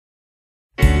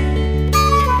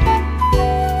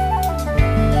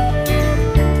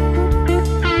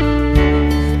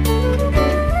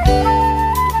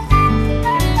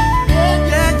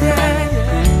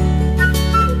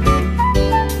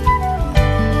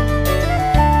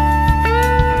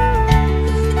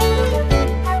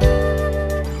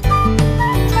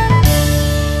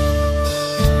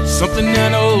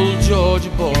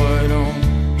Georgia boy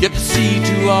don't get to see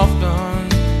too often.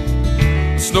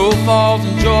 Snow falls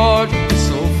in Georgia, it's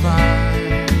so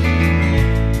fine.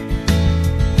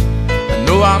 I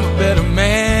know I'm a better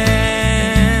man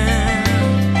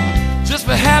just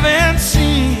for having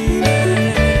seen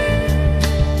it.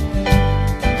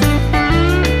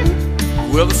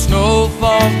 Well, the snow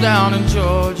falls down in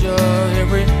Georgia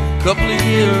every couple of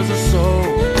years or so.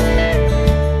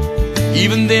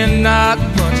 Even then, not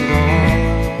much at all.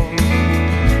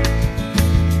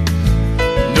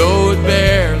 No, it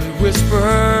barely whispers,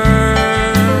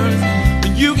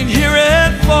 but you can hear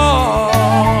it fall,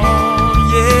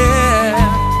 yeah.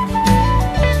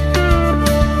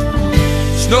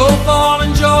 Snowfall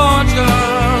in Georgia,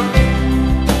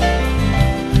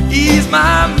 ease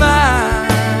my mind.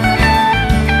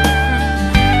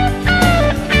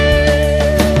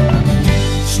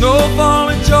 Snowfall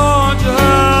in Georgia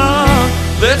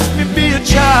lets me be a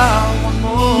child one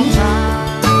more time.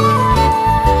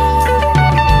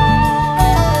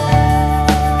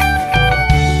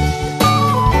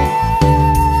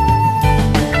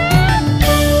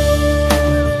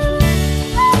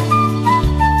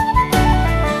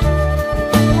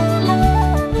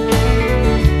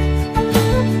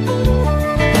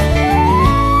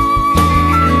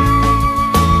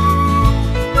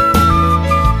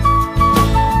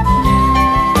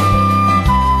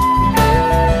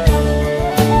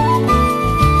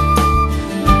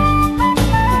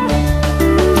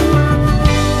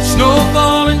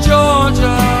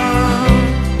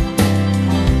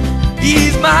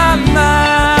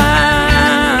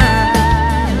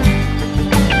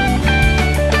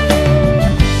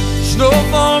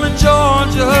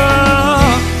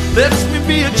 Lets me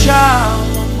be a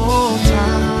child one more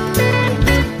time.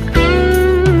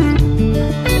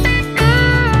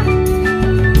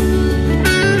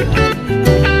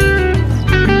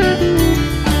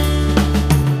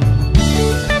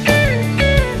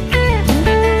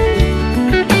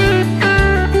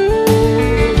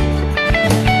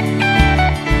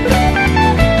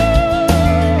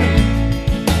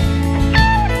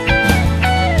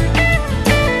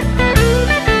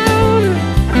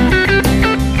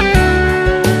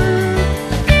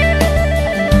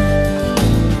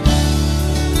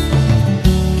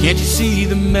 Can't you see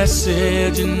the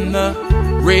message in the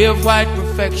ray of white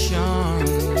perfection?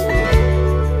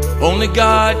 Only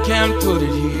God can put it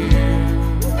here.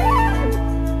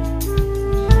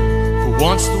 For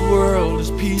once the world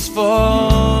is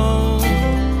peaceful,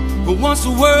 but once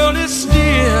the world is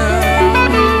still,